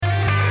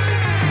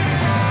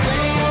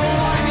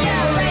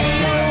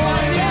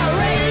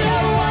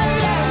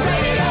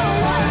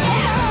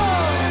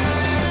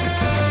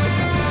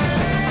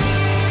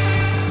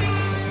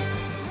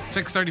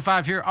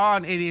6:35 here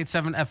on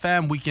 88.7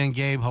 FM. Weekend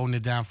Gabe holding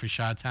it down for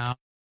Chi-Town.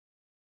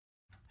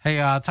 Hey,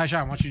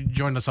 Tyshaun, why don't you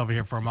join us over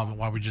here for a moment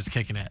while we're just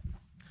kicking it?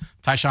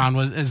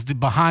 Tyshaun is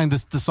behind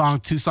the song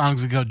 2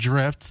 songs ago,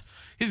 Drift.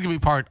 He's going to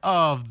be part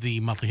of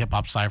the monthly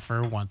hip-hop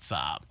cypher once,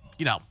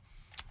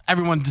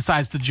 everyone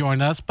decides to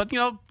join us. But,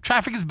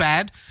 traffic is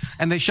bad,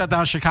 and they shut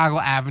down Chicago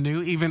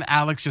Avenue. Even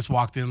Alex just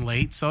walked in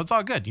late, so it's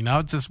all good.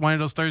 It's just one of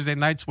those Thursday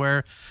nights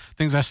where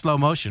things are slow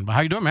motion. But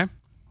how you doing, man?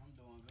 I'm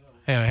doing good.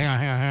 Hey,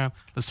 hang on.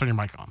 Let's turn your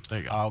mic on. There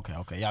you go. Oh,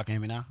 okay. Y'all can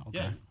hear me now? Okay.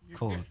 Yeah.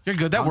 Cool. You're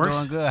good. That works.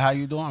 I'm doing good. How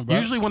you doing, bro?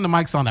 Usually when the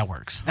mic's on, that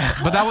works.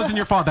 But that wasn't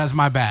your fault. That's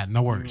my bad.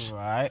 No worries. All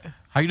right.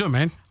 How you doing,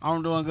 man?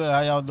 I'm doing good.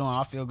 How y'all doing?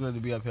 I feel good to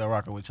be up here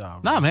rocking with y'all,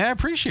 bro. Nah, man, I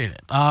appreciate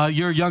it.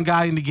 You're a young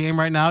guy in the game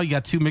right now. You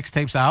got 2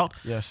 mixtapes out.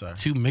 Yes, sir.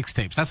 2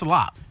 mixtapes. That's a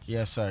lot.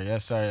 Yes, sir.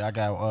 I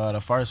got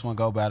the first one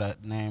go by the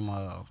name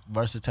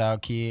Versatile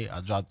Kid. I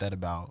dropped that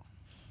about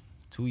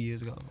 2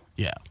 years ago.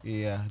 Yeah.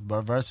 Yeah,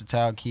 but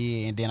Versatile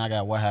Kid, and then I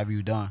got What Have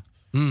You Done?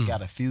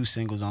 Got a few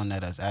singles on there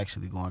that's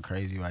actually going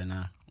crazy right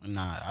now.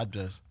 Nah,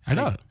 I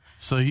know.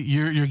 So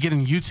you're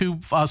getting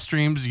YouTube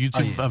streams,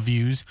 YouTube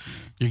views.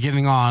 You're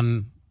getting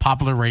on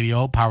popular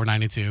radio, Power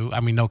 92. I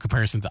mean, no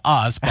comparison to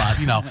us, but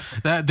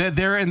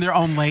they're in their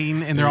own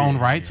lane, in their own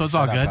right. So it's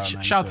all good.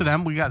 Shout out to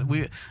them.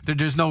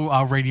 There's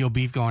no radio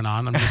beef going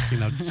on. I'm just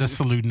just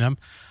saluting them.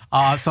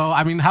 So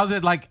I mean, how's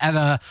it like at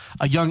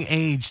a young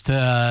age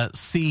to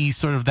see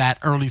sort of that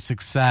early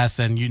success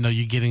and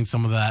you getting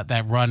some of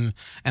that run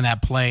and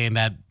that play and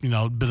that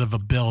bit of a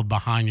build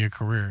behind your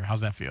career?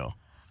 How's that feel?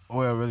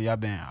 Well, really, I've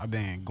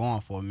been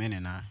going for a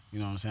minute now. You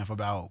know what I'm saying? For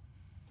about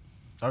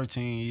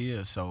 13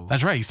 years. So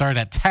that's right. You started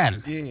at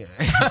 10. Yeah.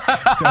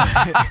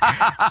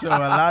 so a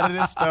lot of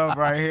this stuff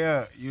right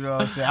here, you know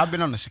what I'm saying? I've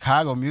been on the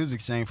Chicago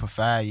music scene for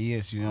 5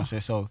 years. You know what I'm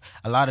saying? So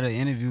a lot of the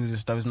interviews and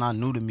stuff is not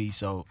new to me.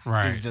 So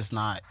It's just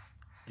not.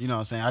 You know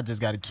what I'm saying? I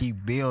just got to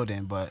keep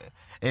building, but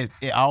it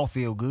all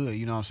feel good.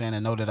 You know what I'm saying?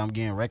 And know that I'm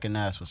getting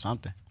recognized for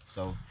something.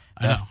 So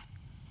I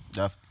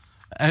know.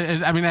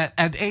 I mean,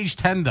 at age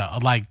 10 though,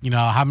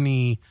 how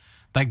many?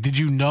 Did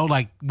you know,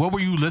 what were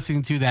you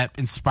listening to that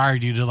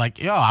inspired you to,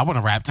 I want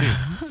to rap too?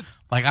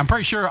 I'm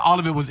pretty sure all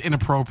of it was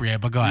inappropriate,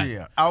 but go ahead.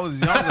 Yeah, I was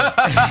younger.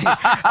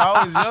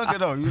 I was younger,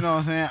 though. You know what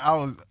I'm saying? I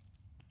was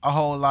a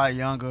whole lot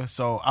younger.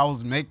 So I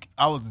was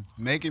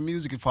making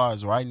music as far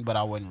as writing, but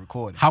I wasn't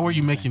recording. How were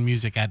you making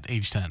music at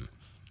age 10?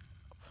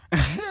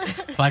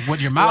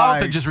 With your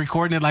mouth or just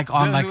recording it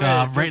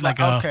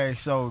Okay,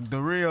 so the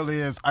real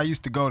is I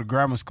used to go to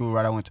grammar school,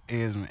 right? I went to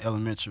Esmond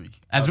Elementary.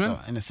 Esmond?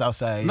 In the South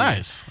Side.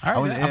 Nice. All right, I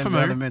went to Esmond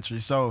Elementary.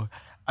 So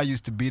I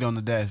used to beat on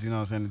the desk, you know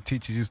what I'm saying? The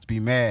teachers used to be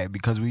mad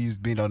because we used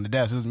to beat on the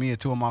desk. It was me and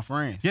 2 of my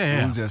friends.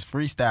 Yeah. It was just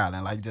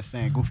freestyling, just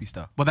saying goofy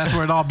stuff. Well, that's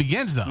where it all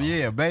begins, though.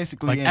 Yeah,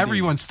 basically.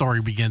 Everyone's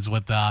story begins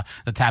with the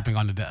tapping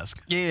on the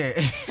desk.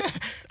 Yeah.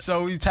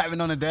 So we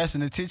tapping on the desk,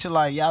 and the teacher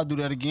y'all do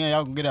that again,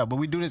 y'all can get out. But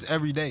we do this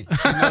every day.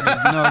 You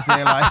know what I'm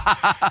saying?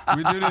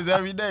 We do this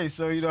every day.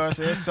 So, you know what I'm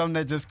saying? It's something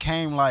that just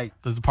came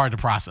This is part of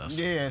the process.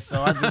 Yeah,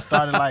 so I just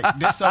started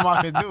this is something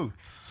I could do.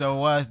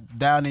 So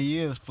down the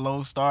years,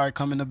 flow started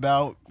coming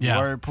about,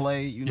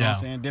 wordplay, you know what I'm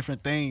saying,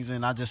 different things,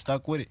 and I just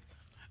stuck with it.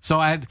 So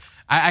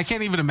I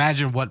can't even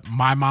imagine what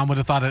my mom would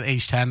have thought at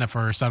age 10 if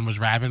her son was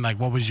rapping.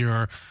 What was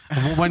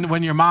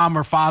when your mom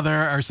or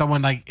father or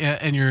someone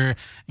in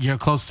your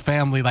close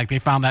family, they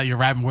found out you're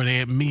rapping, were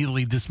they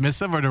immediately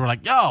dismissive or they were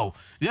like, yo,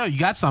 you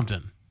got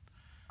something?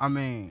 I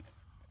mean.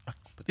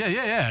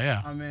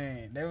 Yeah. I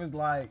mean, they was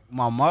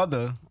my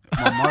mother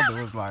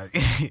was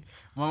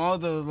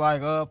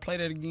play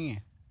that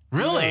again.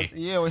 Really?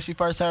 Yeah, when she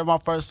first heard my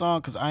first song,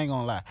 because I ain't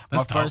going to lie.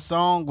 That's my first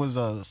song was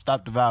a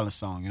Stop the Violence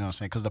song, you know what I'm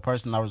saying? Because the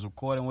person I was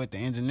recording with, the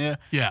engineer,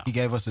 he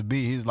gave us a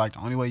beat. He's the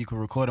only way you can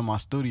record in my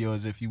studio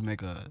is if you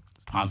make a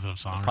positive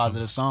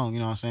song. You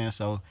know what I'm saying?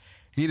 So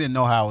he didn't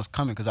know how I was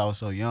coming because I was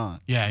so young.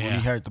 Yeah. When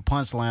he heard the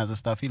punchlines and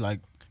stuff, he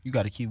you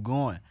got to keep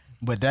going.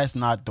 But that's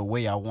not the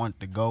way I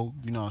want to go,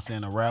 you know what I'm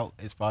saying, the route.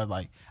 As far as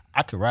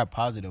I could rap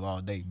positive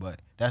all day,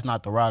 but that's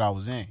not the route I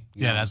was in.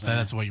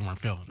 That's what you weren't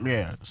feeling.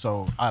 Yeah,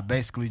 so I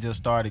basically just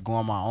started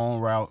going my own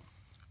route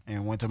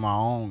and went to my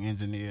own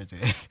engineers.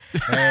 And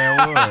there it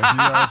was, you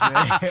know what I'm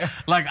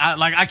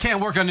saying? I can't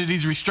work under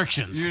these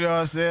restrictions. You know what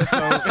I'm saying? So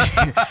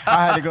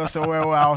I had to go somewhere where I